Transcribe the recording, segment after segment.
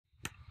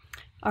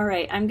All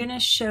right, I'm going to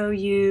show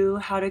you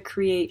how to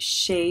create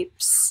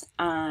shapes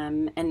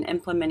and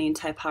implementing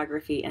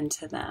typography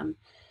into them.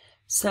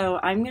 So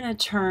I'm going to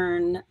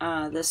turn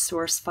the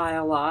source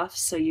file off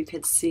so you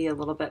could see a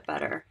little bit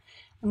better.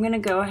 I'm going to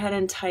go ahead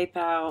and type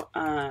out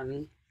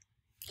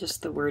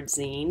just the word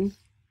zine.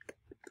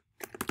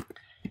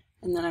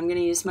 And then I'm going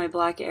to use my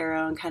black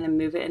arrow and kind of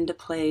move it into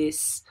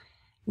place.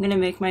 I'm going to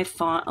make my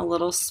font a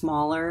little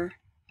smaller.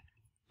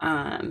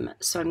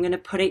 So I'm going to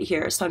put it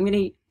here. So I'm going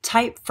to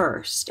type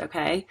first,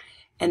 okay?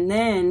 And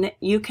then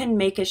you can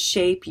make a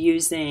shape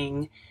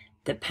using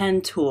the pen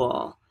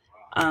tool,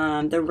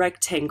 the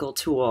rectangle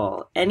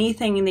tool,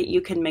 anything that you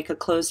can make a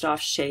closed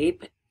off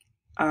shape,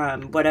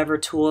 whatever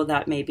tool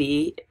that may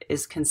be,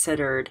 is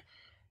considered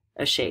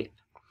a shape.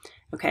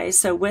 Okay,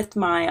 so with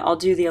I'll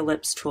do the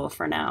ellipse tool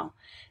for now.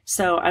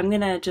 So I'm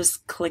going to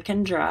just click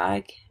and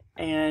drag,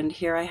 and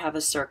here I have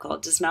a circle.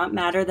 It does not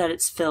matter that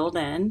it's filled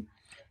in.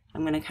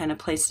 I'm going to kind of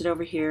place it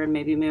over here and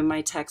maybe move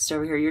my text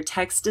over here. Your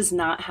text does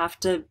not have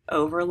to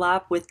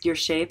overlap with your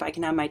shape. I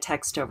can have my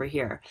text over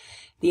here.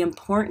 The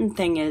important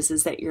thing is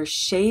that your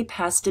shape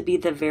has to be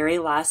the very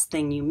last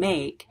thing you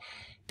make,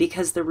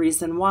 because the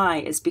reason why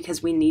is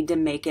because we need to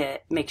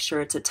make sure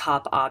it's a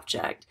top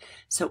object.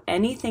 So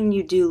anything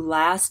you do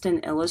last in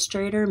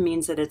Illustrator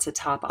means that it's a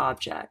top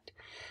object.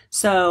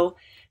 So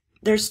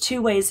there's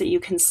two ways that you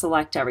can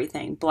select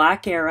everything.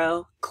 Black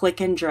arrow,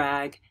 click and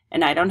drag.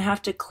 And I don't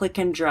have to click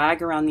and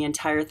drag around the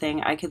entire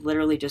thing. I could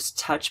literally just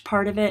touch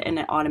part of it and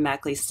it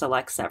automatically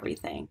selects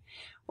everything.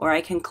 Or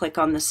I can click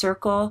on the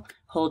circle,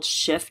 hold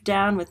shift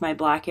down with my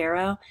black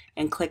arrow,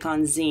 and click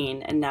on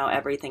zine, and now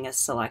everything is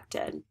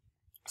selected.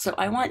 So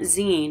I want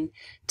zine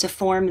to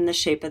form in the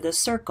shape of the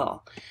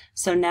circle.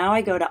 So now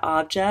I go to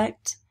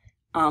Object,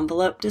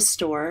 Envelope,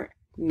 Distort,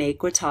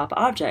 Make with Top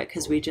Object,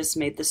 because we just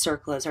made the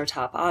circle as our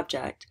top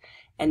object.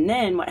 And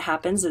then what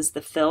happens is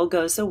the fill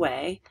goes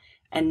away,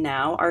 and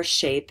now our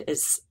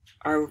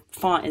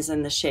font is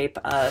in the shape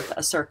of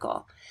a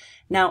circle.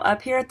 Now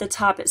up here at the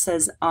top it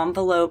says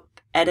envelope,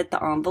 edit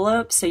the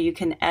envelope, so you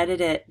can edit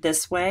it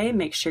this way.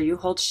 Make sure you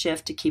hold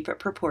shift to keep it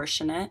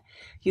proportionate.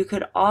 You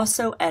could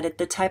also edit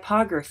the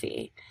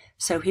typography.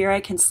 So here I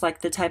can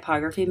select the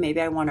typography.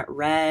 Maybe I want it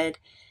red.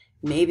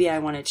 Maybe I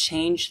want to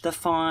change the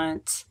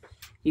font.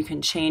 You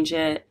can change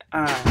it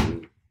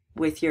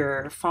with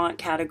your font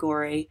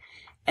category.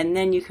 And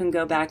then you can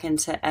go back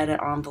into edit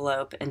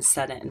envelope and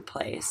set it in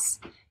place.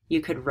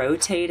 You could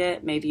rotate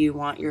it. Maybe you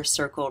want your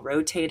circle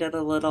rotated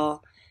a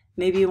little.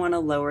 Maybe you want to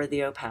lower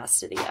the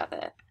opacity of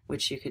it,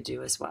 which you could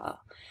do as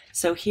well.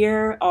 So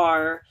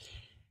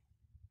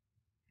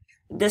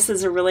this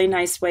is a really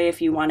nice way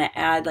if you want to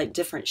add like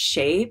different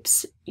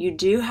shapes. You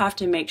do have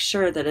to make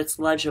sure that it's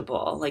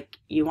legible. Like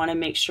you want to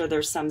make sure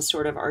there's some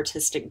sort of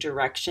artistic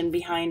direction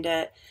behind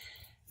it.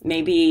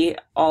 Maybe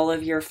all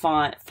of your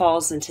font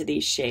falls into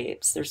these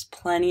shapes. There's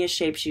plenty of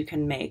shapes you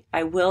can make.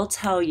 I will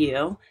tell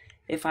you,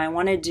 if I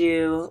want to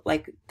do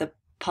like the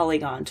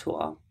polygon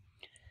tool,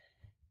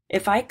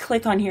 if I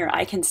click on here,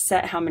 I can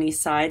set how many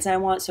sides I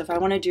want. So if I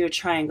want to do a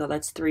triangle,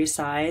 that's 3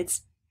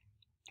 sides.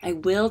 I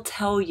will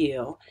tell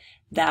you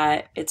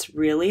that it's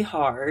really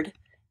hard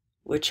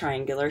with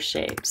triangular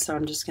shapes. So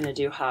I'm just going to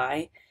do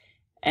high.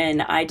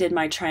 And I did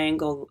my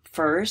triangle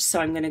first,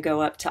 so I'm going to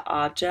go up to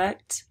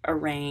Object,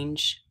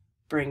 Arrange,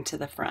 Bring to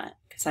the front,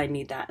 because I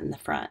need that in the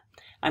front.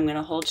 I'm going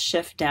to hold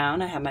shift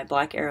down. I have my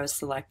black arrow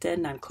selected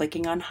and I'm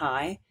clicking on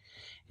high.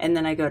 And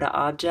then I go to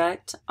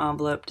Object,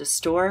 Envelope,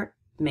 Distort,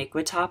 Make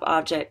with Top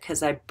Object,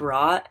 because I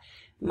brought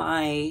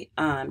my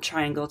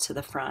triangle to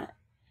the front.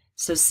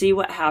 So see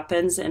what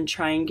happens in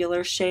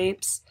triangular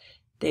shapes?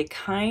 They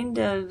kind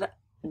of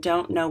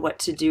don't know what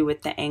to do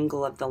with the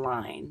angle of the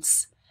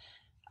lines.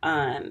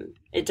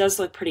 It does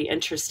look pretty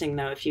interesting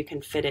though if you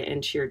can fit it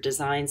into your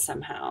design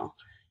somehow.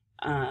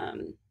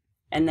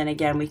 And then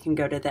again, we can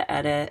go to the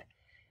edit.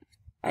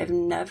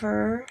 I'm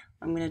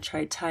going to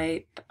try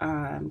type,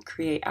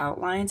 create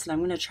outlines, and I'm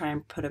going to try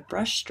and put a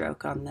brush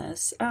stroke on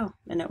this. Oh,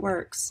 and it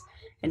works.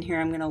 And here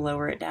I'm going to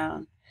lower it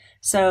down.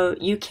 So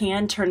you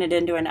can turn it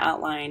into an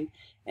outline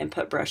and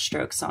put brush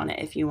strokes on it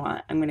if you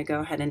want. I'm going to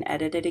go ahead and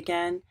edit it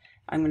again.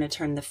 I'm going to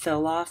turn the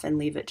fill off and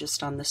leave it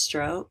just on the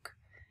stroke.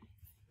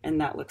 And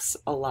that looks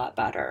a lot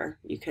better.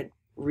 You could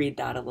read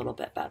that a little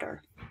bit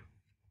better.